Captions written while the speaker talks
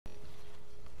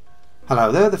Hello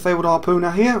there, the Fabled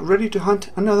Harpooner here, ready to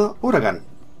hunt another Uragaan.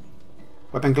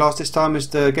 Weapon class this time is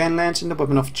the Gunlance and the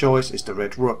weapon of choice is the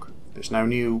Red Rook. There's no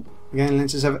new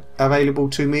Gunlances available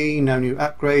to me, no new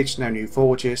upgrades, no new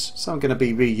forges, so I'm going to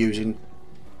be reusing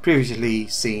previously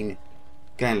seen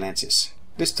Gunlances.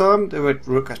 This time the Red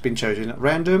Rook has been chosen at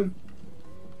random.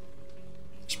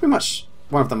 It's pretty much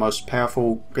one of the most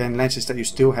powerful Gunlances that you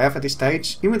still have at this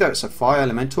stage. Even though it's a fire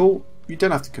elemental, you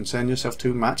don't have to concern yourself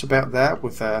too much about that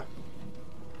with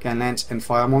Gunlance and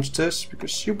fire monsters,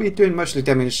 because you'll be doing mostly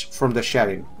damage from the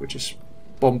shellling, which is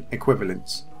bomb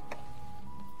equivalents.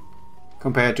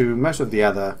 Compared to most of the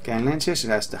other Gunlances, it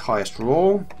has the highest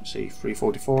roll, see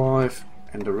 345,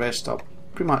 and the rest are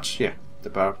pretty much, yeah,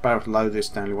 the barrel load is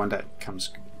the only one that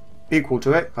comes equal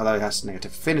to it, although it has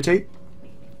negative affinity.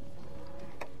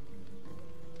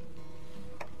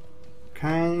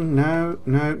 Okay, no,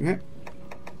 yeah.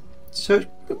 So,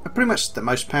 pretty much the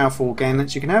most powerful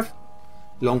Gunlance you can have.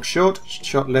 Long shot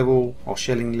level or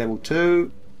shelling level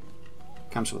 2,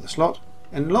 comes with a slot,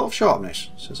 and a lot of sharpness,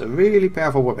 so it's a really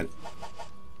powerful weapon,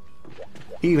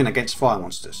 even against fire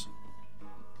monsters.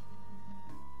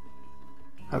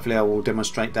 Hopefully I will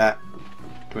demonstrate that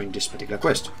during this particular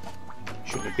quest.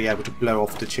 Should be able to blow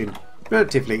off the chin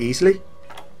relatively easily.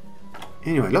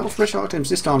 Anyway, a lot of fresh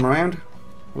items this time around,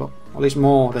 well, at least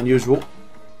more than usual.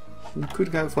 You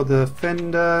could go for the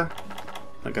fender,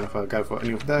 not going to go for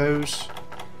any of those.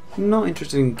 Not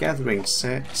interested in gathering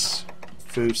sets,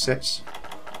 food sets.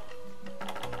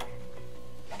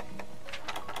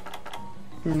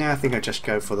 No, I think I'll just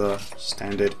go for the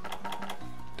standard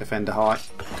defender height.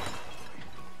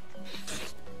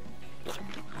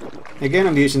 Again,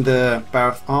 I'm using the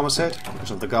barrel armor set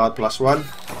because of the guard +1.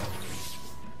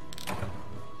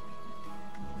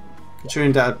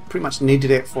 Considering that I pretty much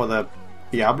needed it for the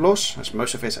Diablos, as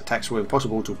most of its attacks were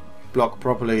impossible to block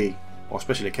properly or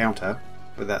especially counter.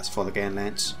 But that's for the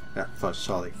Gunlance.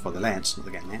 For the Lance, not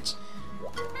the Gunlance.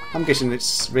 I'm guessing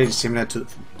it's really similar to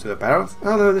the barrel,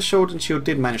 although the sword and shield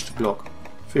did manage to block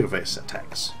a few of its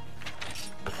attacks.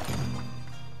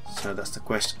 So that's the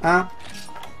quest up.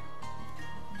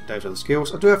 Those are the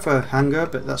skills. I do have a hunger,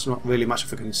 but that's not really much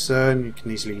of a concern. You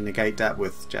can easily negate that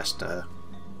with just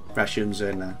rations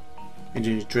and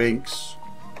energy drinks.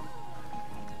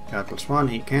 Guard +1,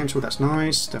 heat cancel, that's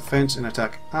nice. Defense and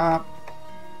attack up.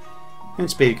 And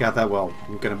speed gather, well,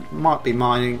 might be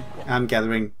mining and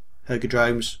gathering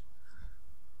Hercudromes,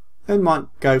 and might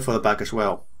go for the bug as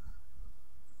well.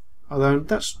 Although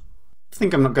I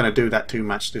think I'm not going to do that too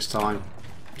much this time,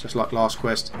 just like last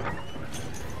quest.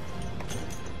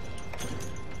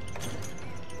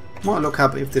 Might look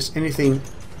up if there's anything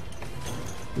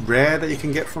rare that you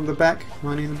can get from the back,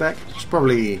 mining the back. It's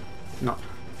probably not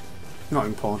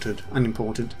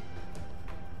unimportant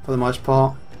for the most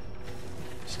part.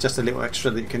 It's just a little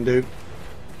extra that you can do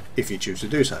if you choose to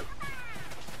do so.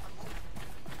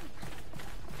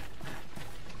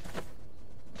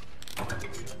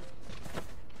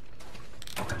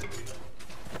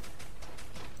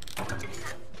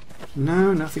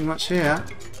 No, nothing much here.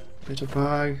 Bit of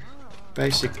bug,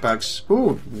 basic bugs.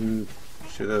 Ooh,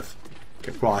 should have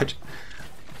kept right.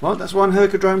 Well, that's one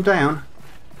Hercudrome down.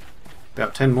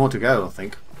 About 10 more to go, I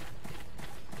think.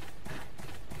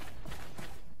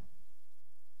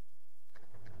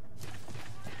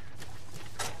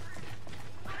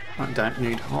 I don't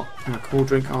need hot and a cool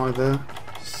drink either,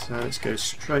 so let's go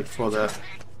straight for the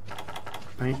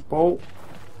paintball.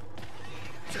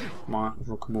 My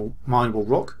mineable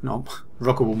rock, no,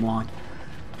 rockable mine.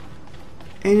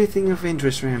 Anything of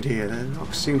interest around here? The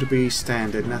rocks seem to be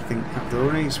standard, nothing up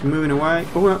there. It's moving away.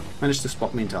 Oh, no, managed to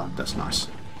spot me in time, that's nice.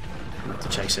 I'll have to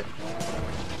chase it.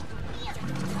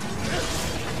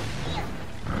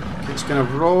 It's going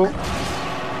to roll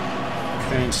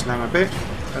and slam a bit.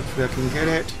 Hopefully I can get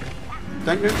it.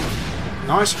 Thank you.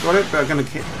 Nice, got it, but I'm going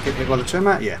to get hit by the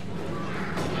tremor. Yeah.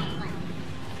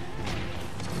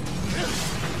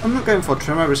 I'm not going for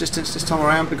tremor resistance this time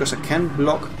around because I can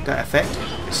block that effect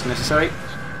if it's necessary.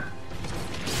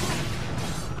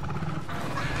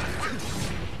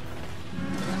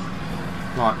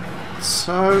 Right,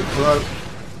 so, hello.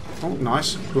 Oh,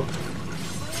 nice.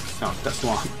 Oh, that's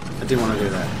why I didn't want to do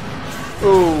that.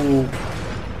 Oh.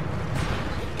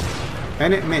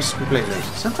 And it missed completely.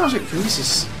 Sometimes it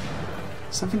misses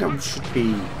something that should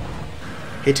be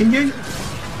hitting you.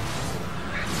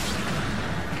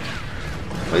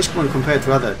 At least when compared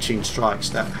to other Chin strikes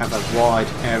that have a wide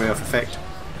area of effect.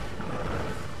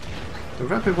 The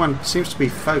rapid one seems to be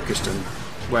focused on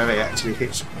where it actually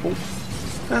hits. Oh,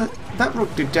 that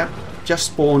rook did just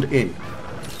spawned in.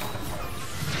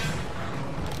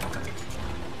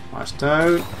 Right,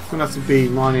 stone. I'm gonna have to be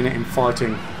mining it and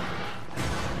fighting.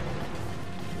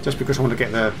 Just because I want to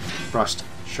get the rust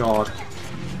shard.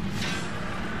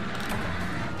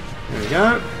 There we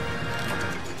go.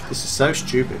 This is so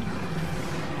stupid.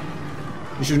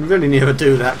 You should really never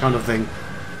do that kind of thing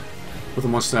with a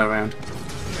monster around.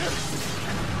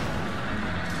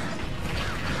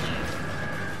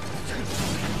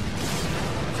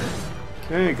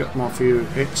 Okay, got my few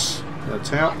hits.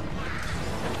 That's out.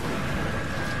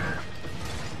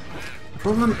 The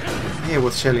problem here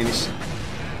with shelling is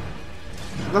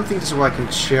I don't think there's a way I can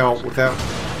shell without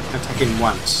attacking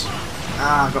once.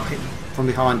 Ah, I got hit from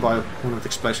behind by one of the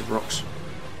explosive rocks.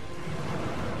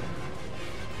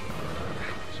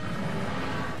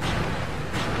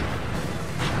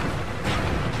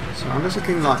 So unless I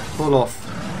can like pull off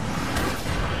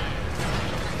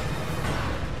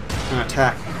an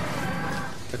attack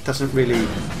that doesn't really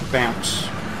bounce.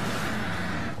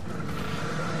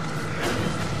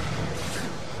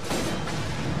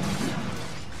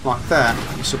 Like that,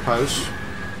 I suppose.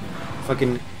 If I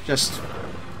can just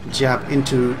jab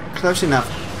into close enough,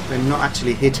 then not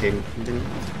actually hit him, and then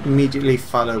immediately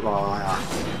follow by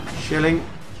shilling,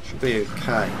 should be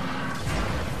okay.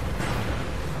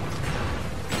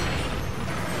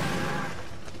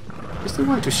 Is there a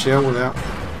way to shell without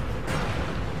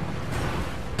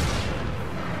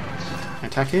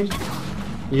attacking?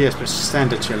 Yes, but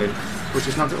standard chilling, which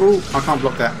is not. Oh, I can't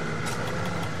block that.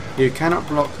 You cannot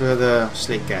block the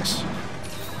sleep gas.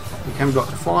 You can block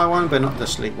the fire one, but not the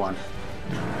sleep one.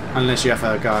 Unless you have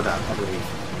a guard up, I believe.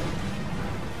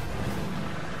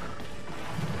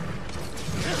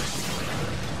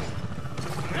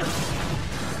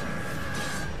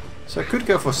 So I could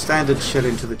go for standard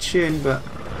chilling to the chin, but...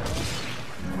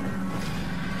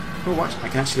 Oh, what? I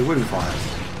can actually wind fire.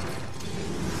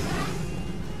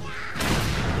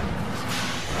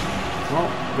 Well,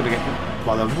 I'm going to get hit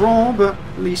by the raw, but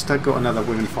at least I got another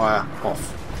wind fire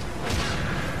off.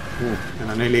 Ooh,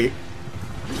 and I nearly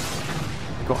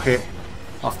got hit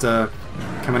after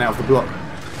coming out of the block.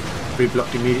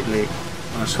 Reblocked immediately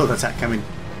when I saw the attack coming.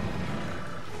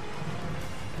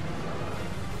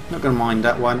 Not going to mind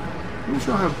that one. I'm not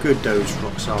sure how good those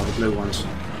rocks are, the blue ones.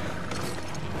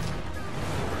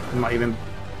 They might even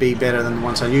be better than the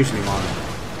ones I usually mine.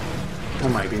 Or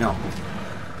maybe not.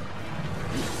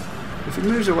 If it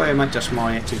moves away, I might just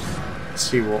mine it to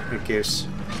see what it gives.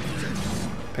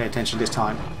 Pay attention this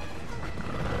time.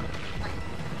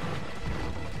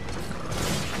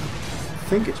 I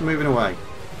think it's moving away.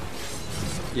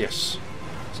 Yes.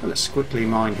 So let's quickly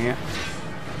mine here.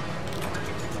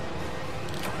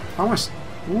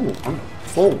 Ooh, I'm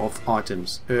full of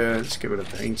items. Let's get rid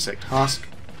of the insect husk.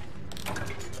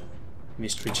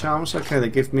 Mystery charms. Okay, they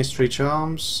give mystery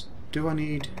charms. Do I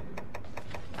need...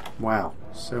 Wow,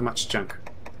 so much junk.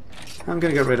 I'm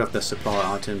going to get rid of the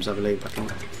supply items. I believe I can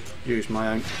use my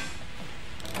own.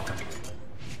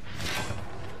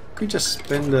 Could just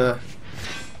spend a...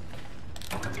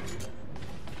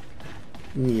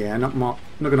 Yeah, not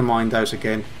going to mind those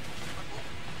again.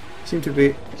 Seem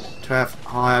to have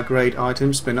higher grade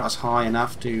items, but not as high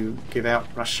enough to give out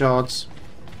rush shards.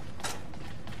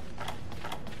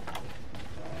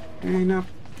 And I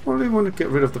probably want to get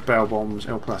rid of the barrel bombs,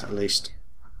 L+ at least.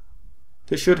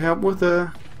 This should help with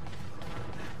the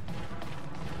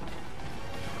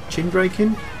chin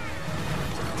breaking.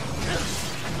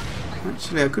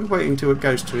 Actually, I could wait until it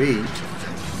goes to eat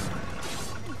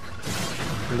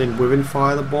and then within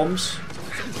fire the bombs.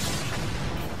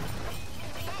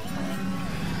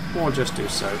 Or just do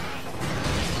so.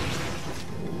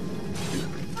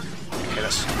 Okay,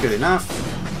 that's good enough.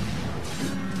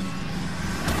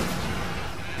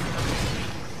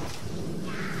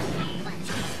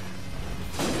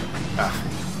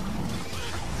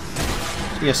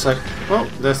 Yes, so, well,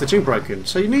 there's the chin broken.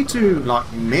 So you need to,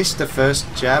 like, miss the first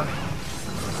jab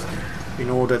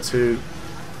in order to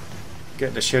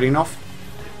get the shilling off.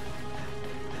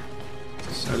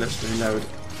 So let's reload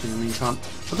in the meantime.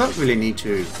 I don't really need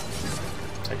to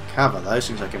take cover though,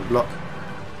 since I can block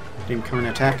the incoming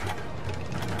attack.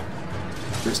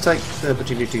 Let's take the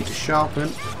opportunity to sharpen.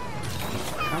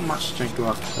 How much strength do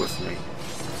I have with me?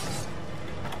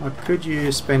 Could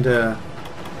you spend a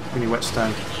mini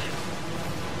whetstone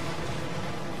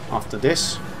after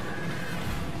this?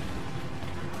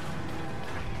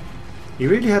 You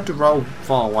really had to roll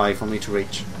far away for me to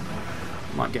reach.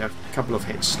 Might get a couple of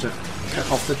hits to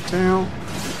cut off the tail.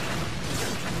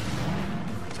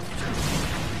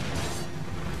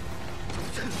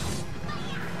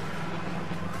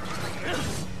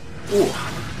 Ooh.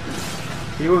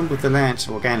 Even with the lance,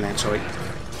 or Gunlance, sorry.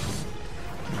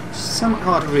 Somewhat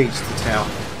hard to reach the tail.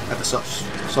 at the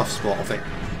soft spot of it.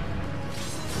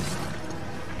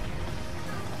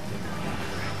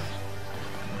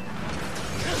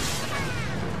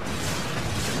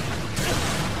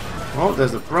 Oh,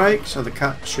 there's the break, so the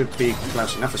cut should be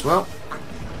close enough as well.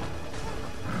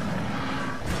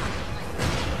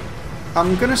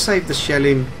 I'm going to save the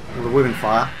shelling or the women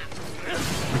fire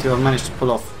until I manage to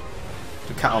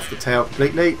cut off the tail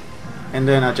completely, and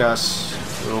then I just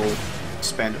will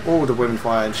spend all the women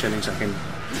fire and shellings I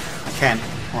can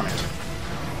on it.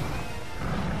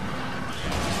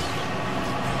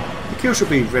 The kill should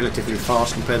be relatively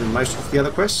fast compared to most of the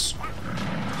other quests.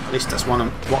 At least that's what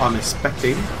I'm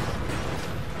expecting.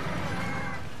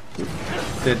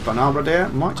 Dead Banabra there.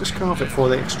 Might just carve it for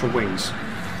the extra wings.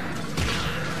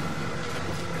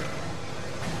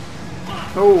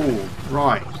 Oh,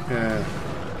 right.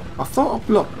 I thought I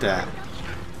blocked there.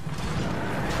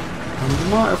 I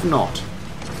might have not.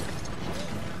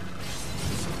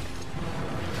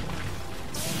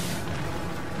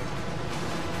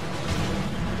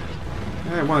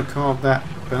 I want to carve that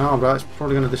Banabra. It's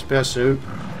probably going to disappear soon.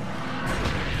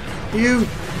 You!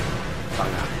 Oh,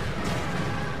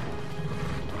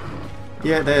 no.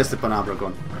 Yeah, there's the Banabra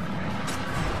gone.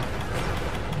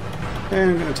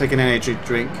 And I'm going to take an energy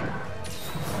drink.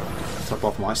 Top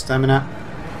off my stamina.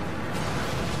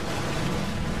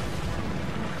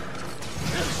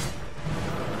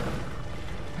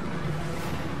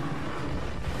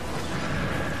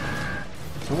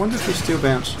 I wonder if you still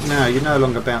bounce. No, you no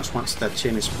longer bounce once that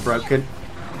chin is broken.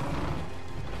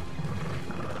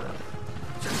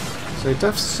 So it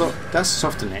does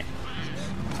soften it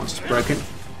once it's broken.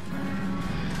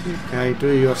 Okay,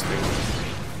 do your thing.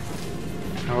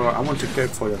 Alright, I want to go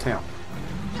for your tail.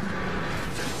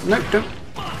 No, don't.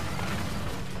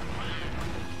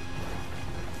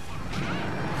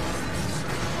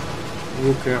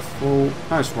 Real careful.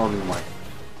 Oh, it's rolling away.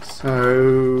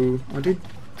 So I did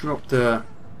drop the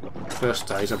first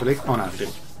stage, I believe. Oh no, I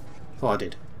didn't. Thought I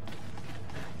did.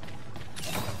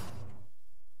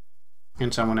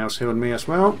 And someone else healed me as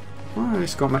well. Oh,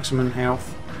 it's got maximum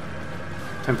health.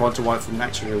 10 points away from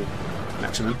actual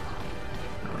maximum.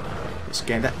 Let's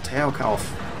get that tail cut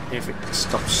off. If it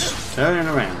stops turning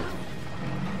around.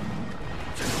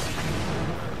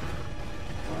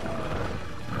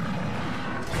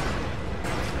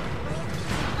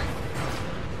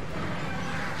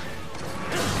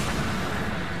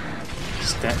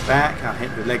 Step back, I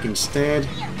hit the leg instead.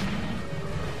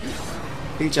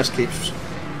 He just keeps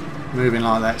moving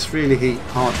like that. It's really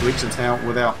hard to reach the tail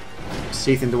without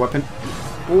seething the weapon.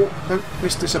 Oh, don't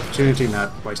miss this opportunity. No,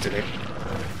 wasted it.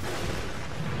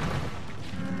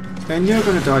 Then you're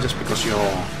going to die just because you're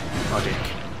a dick.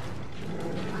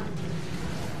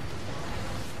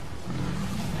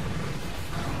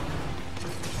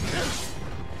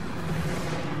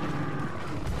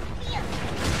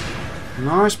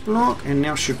 Nice block, and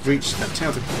now should reach that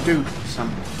tail to do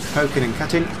some poking and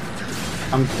cutting.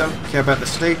 I don't care about the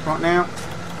sleep right now.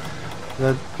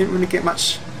 I didn't really get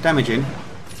much damage in.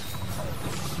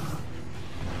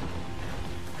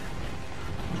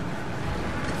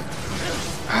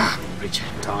 Reach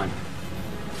it in time.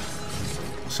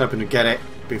 I was hoping to get it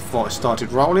before it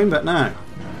started rolling, but no.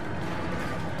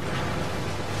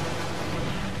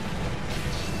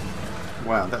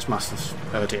 Wow, that must have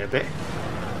hurt it a bit.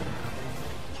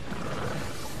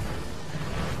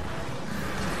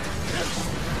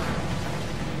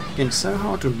 It's so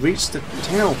hard to reach the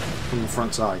tail from the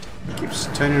front side. It keeps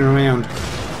turning around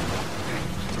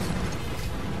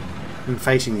and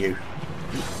facing you.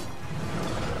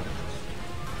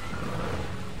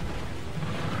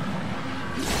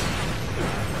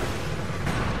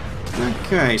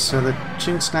 Okay, so the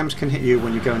chin slams can hit you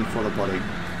when you're going for the body.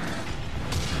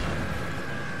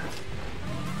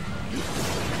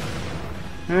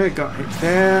 There, got hit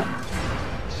there.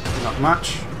 Not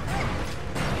much.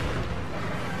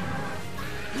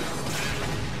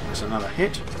 There's another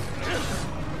hit.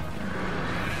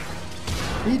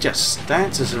 He just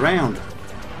dances around.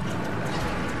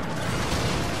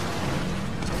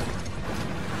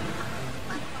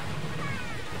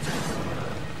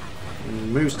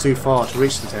 And moves too far to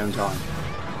reach the tail in time.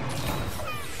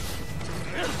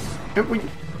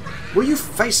 Will you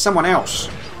face someone else?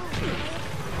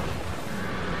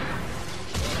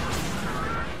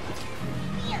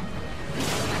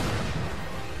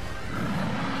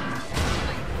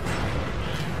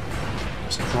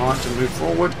 Try to move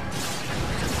forward.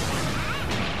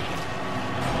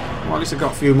 Well, at least I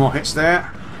got a few more hits there.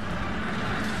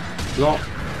 Block.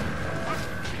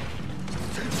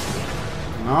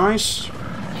 Nice.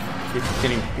 Keep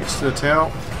getting hits to the tail.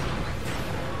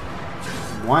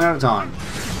 One at a time.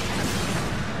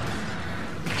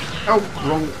 Oh,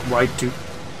 wrong way to...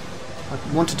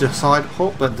 I wanted to side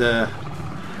hop, but the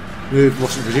move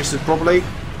wasn't registered properly,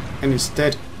 and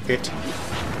instead it...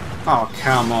 Oh,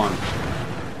 come on.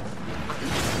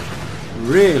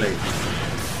 Really?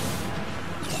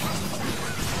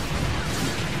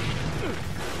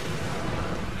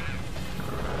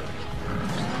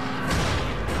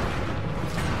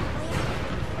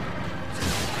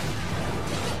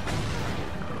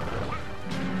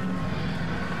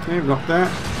 Okay, block that.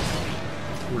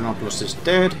 Rhinopolis is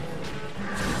dead.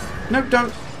 No,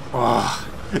 don't! Oh,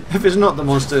 if it's not the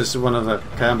monster, it's one of the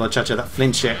Kamba Chacha that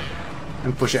flinch it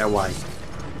and push it away.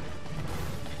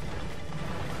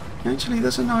 Actually,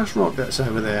 there's a nice rock that's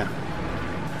over there.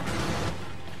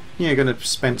 You're going to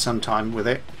spend some time with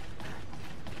it.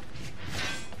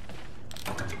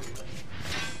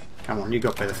 Come on, you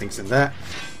got better things than that.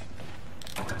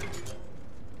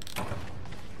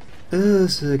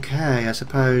 It's okay, I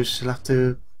suppose you'll have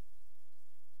to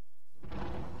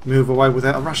move away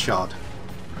without a rush yard.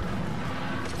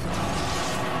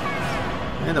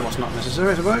 Yeah, that was not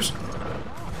necessary, I suppose.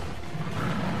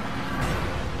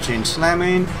 Chin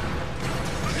slamming.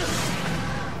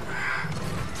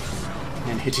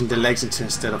 And hitting the legs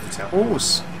instead of the tail. Oh,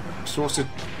 exhausted.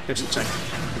 Let's take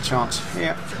a chance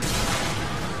here.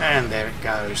 And there it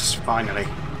goes, finally.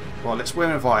 Well, let's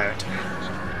swim and fire it.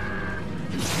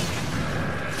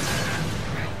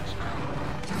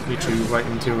 You two wait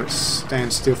until it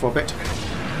stands still for a bit.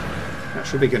 That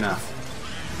should be good enough.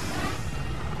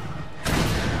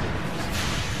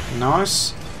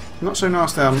 Nice. Not so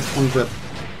nice that I'm on the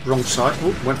wrong side.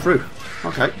 Oh, went through.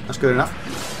 Okay, that's good enough.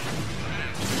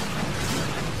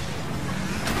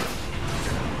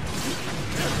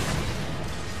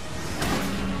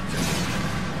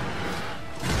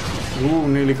 Ooh,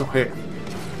 nearly got hit.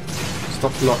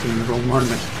 Stop blocking in the wrong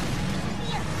moment.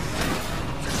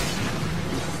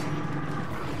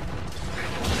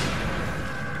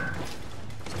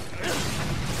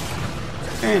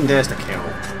 And there's the kill.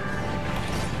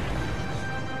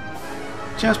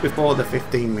 Just before the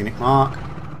 15-minute mark.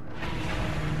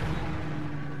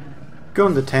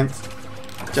 Gone the 10th.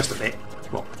 Just a bit.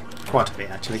 Well, quite a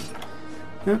bit actually.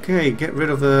 Okay, get rid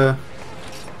of the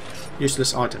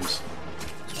useless items.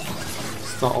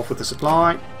 Start off with the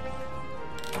supply.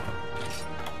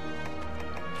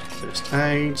 First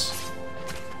aids.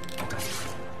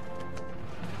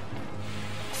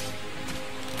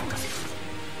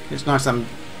 It's nice I'm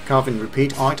carving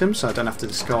repeat items so I don't have to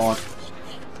discard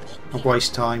or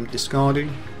waste time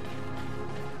discarding.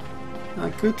 I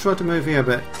could try to move here,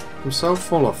 but I'm so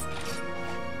full of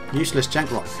useless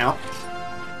junk right now.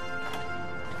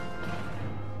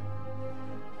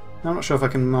 I'm not sure if I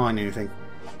can mine anything.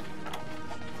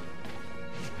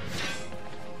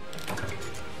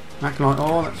 Macronite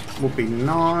ore, that would be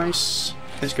nice.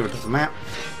 Let's get rid of the map.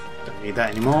 Don't need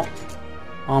that anymore.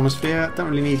 Armor sphere, don't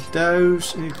really need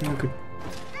those. Anything I could...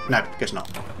 No, guess not.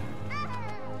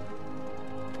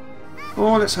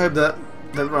 Well, let's hope that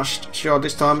the rushed shard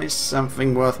this time is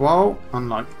something worthwhile,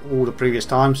 unlike all the previous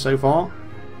times so far.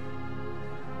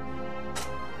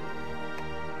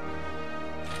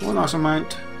 One nice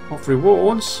amount of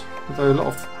rewards, although a lot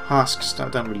of husks that I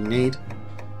don't really need.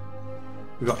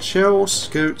 We've got shells,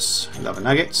 scoots, lava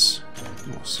nuggets,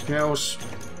 more shells,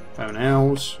 bone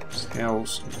owls,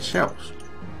 shells, and shells.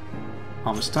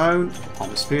 Armor stone,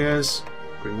 armor spheres,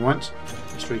 green white,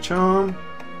 mystery charm,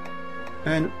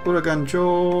 and Uragaan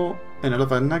jaw, and a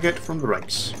lava nugget from the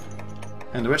race.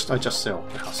 And the rest I just sell,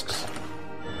 the husks.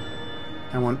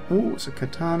 And one, oh, it's a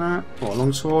katana, or a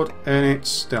longsword, and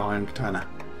it's the iron katana.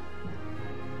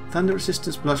 Thunder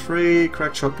resistance +3,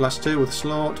 crack shot +2 with a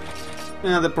slot.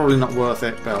 Yeah, they're probably not worth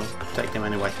it, but I'll take them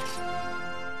anyway.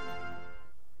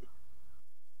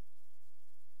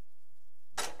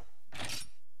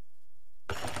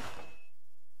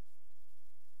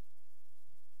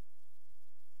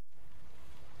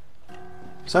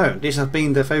 So, this has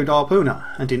been the Fabled Harpooner,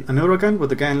 and in an Uragaan with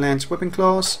the Gunlance weapon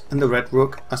class and the Red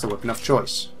Rook as the weapon of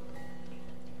choice.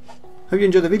 Hope you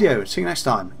enjoyed the video, see you next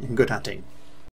time, and good hunting.